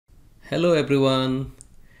Hello everyone.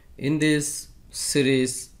 In this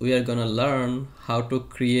series we are gonna learn how to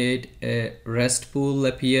create a RESTful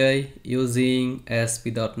API using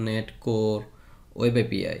ASP.NET Core Web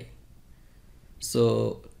API.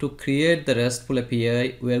 So to create the RESTful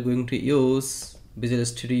API we are going to use Visual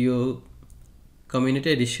Studio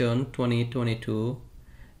Community Edition 2022,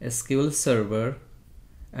 SQL Server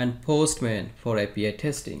and Postman for API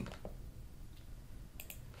testing.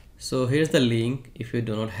 So here's the link. If you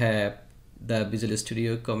do not have the Visual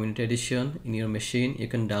Studio Community Edition in your machine, you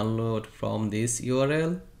can download from this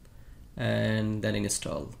URL and then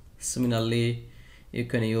install. Similarly, you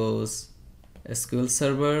can use SQL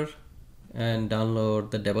Server and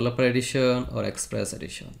download the Developer Edition or Express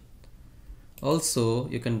Edition. Also,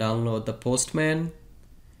 you can download the Postman,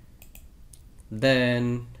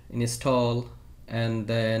 then install and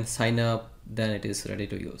then sign up, then it is ready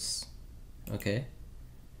to use. Okay.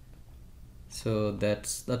 So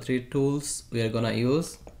that's the three tools we are gonna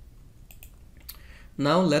use.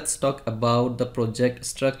 Now let's talk about the project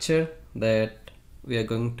structure that we are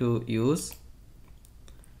going to use.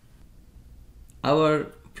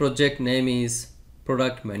 Our project name is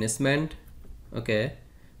product management. Okay,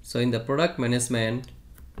 so in the product management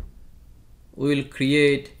we will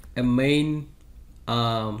create a main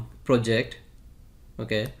project.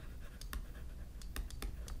 Okay,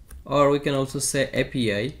 or we can also say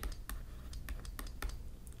API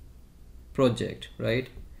project, right?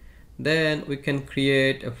 Then we can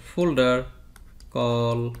create a folder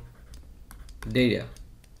called data.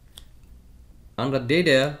 Under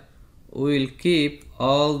data we will keep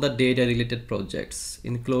all the data related projects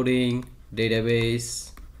including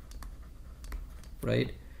database,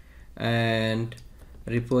 right, and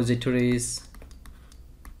repositories.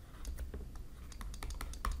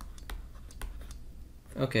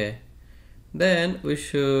 Okay, then we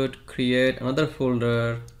should create another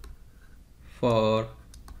folder for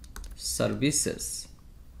services,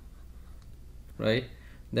 right?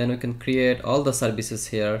 Then we can create all the services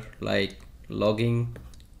here like logging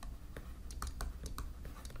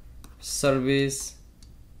service,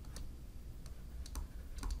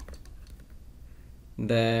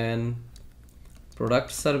 then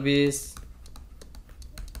product service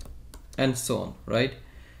and so on, right?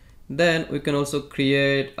 Then we can also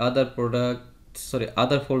create other folders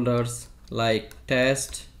like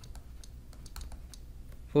test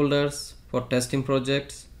folders for testing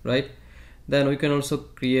projects, right? Then we can also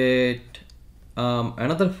create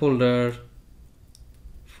another folder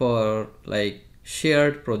for like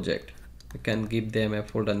shared project. We can give them a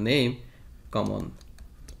folder name common.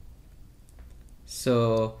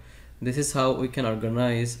 So this is how we can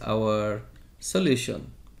organize our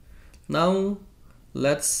solution. Now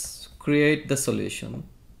let's create the solution.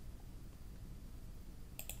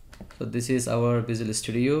 So this is our Visual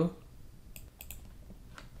Studio.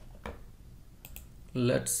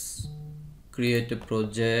 Let's create a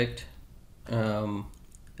project,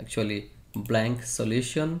 actually blank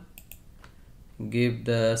solution. Give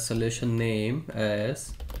the solution name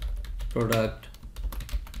as product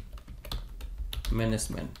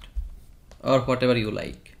management or whatever you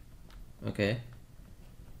like. Okay,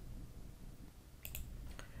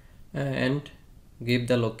 and give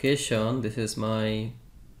the location. This is my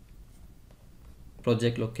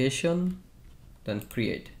project location, then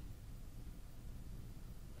create.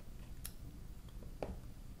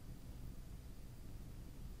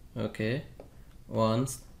 Okay,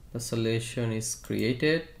 once the solution is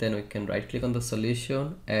created, then we can right click on the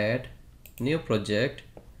solution, add new project.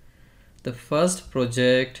 The first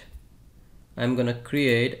project I'm gonna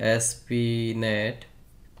create ASP NET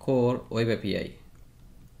Core Web API,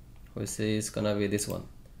 which is gonna be this one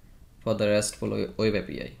for the RESTful Web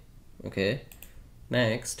API. Okay,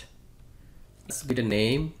 next let's give it a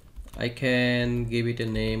name. I can give it a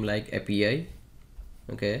name like API.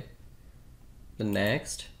 Okay, the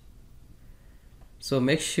next, so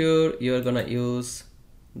make sure you're gonna use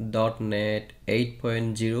 .NET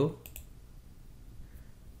 8.0.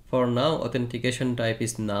 For now authentication type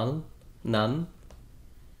is none,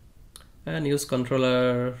 and use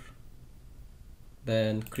controller,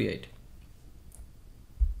 then create.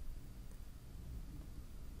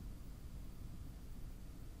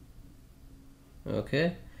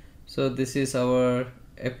 Okay, so this is our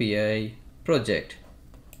API project.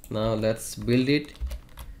 Now let's build it.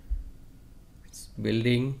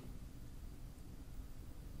 Building.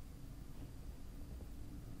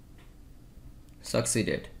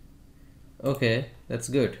 Succeeded. Okay, that's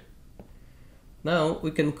good. Now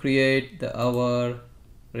we can create our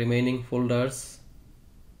remaining folders.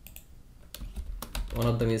 One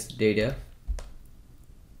of them is data.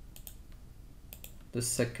 The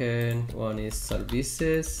second one is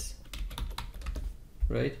services,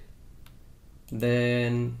 right?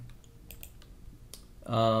 Then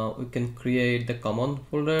we can create the common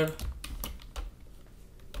folder.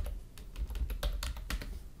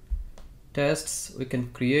 Tests, we can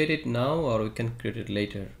create it now or we can create it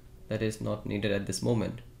later. That is not needed at this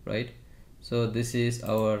moment, right? So this is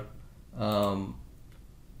our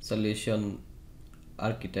solution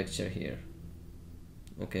architecture here.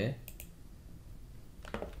 Okay,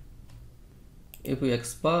 if we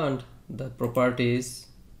expand the properties,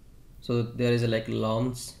 so there is a like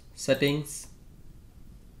launch settings,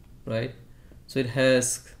 right? So it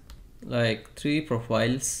has like 3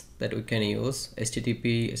 profiles that we can use: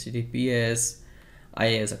 HTTP, HTTPS,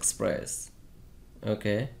 IIS Express.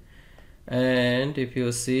 Okay, and if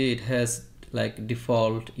you see, it has like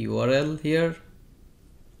default URL here.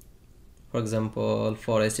 For example,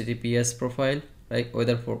 for HTTPS profile, like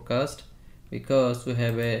weather forecast, because we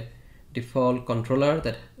have a default controller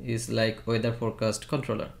that is like weather forecast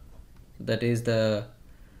controller. That is the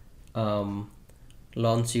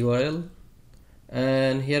launch URL.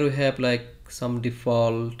 And here we have like some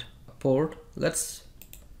default port. Let's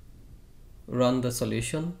run the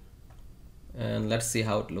solution and let's see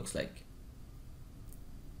how it looks like.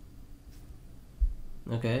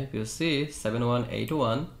 Okay, if you see,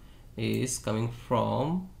 7181 is coming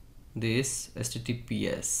from this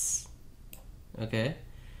HTTPS. Okay,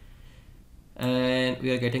 and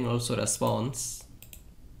we are getting also response,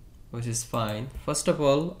 which is fine. First of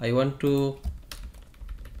all, I want to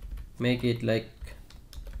make it like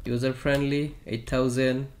user friendly,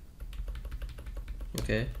 8000.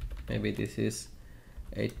 Okay, maybe this is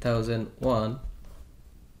 8001.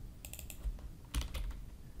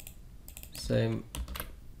 Same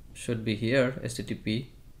should be here, HTTP.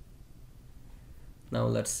 Now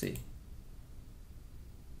let's see.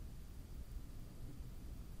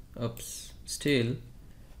 Oops, still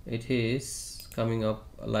it is coming up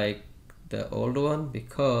like the old one,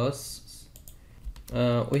 because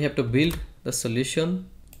we have to build the solution.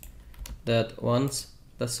 That once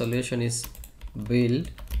the solution is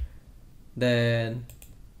built, then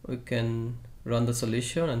we can run the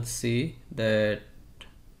solution and see that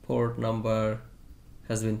port number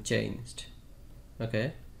has been changed.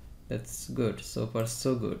 Okay, that's good. So far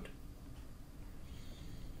so good.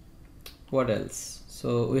 What else?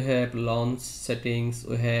 So we have launch settings,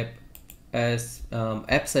 we have as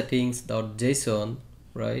app settings.json,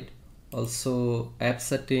 right? Also app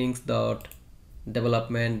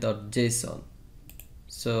settings.development.json.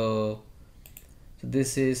 So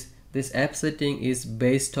this app setting is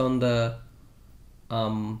based on the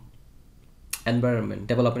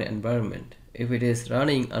development environment. If it is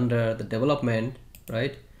running under the development,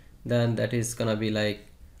 right, then that is gonna be like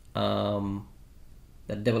the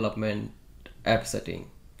development app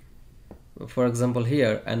setting. For example,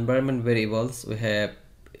 here environment variables, we have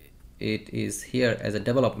it is here as a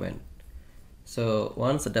development. So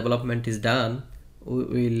once the development is done, we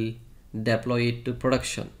will deploy it to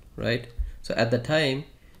production, right? So at the time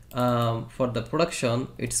for the production,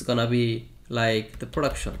 it's gonna be like the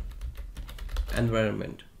production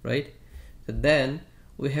environment, right? So then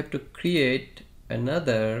we have to create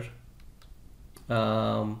another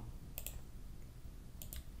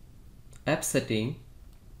app setting,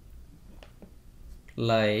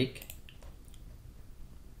 like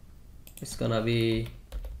it's gonna be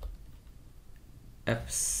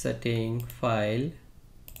app setting file,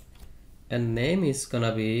 and name is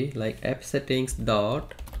gonna be like app settings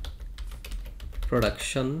dot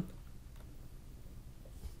production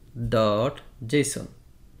dot json.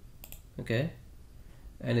 Okay,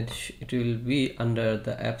 and it will be under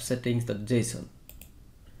the app settings.json.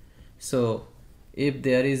 So if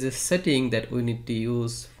there is a setting that we need to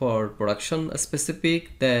use for production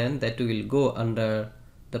specific, then that will go under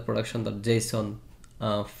the production.json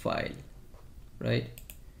file, right?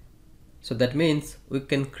 So that means we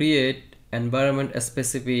can create environment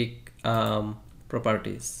specific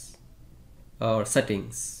properties or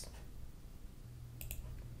settings.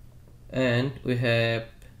 And we have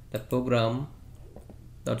the program.cs.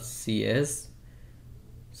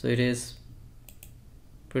 so it is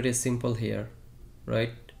pretty simple here,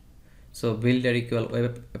 right? So builder equal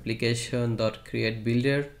web application dot create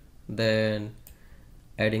builder, then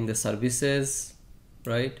adding the services,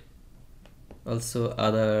 right? Also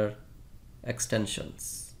other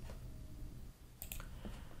extensions.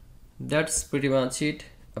 That's pretty much it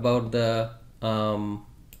about the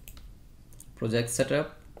project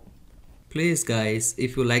setup. Please guys,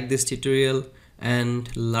 if you like this tutorial and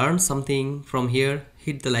learn something from here,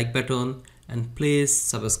 hit the like button and please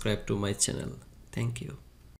subscribe to my channel. Thank you.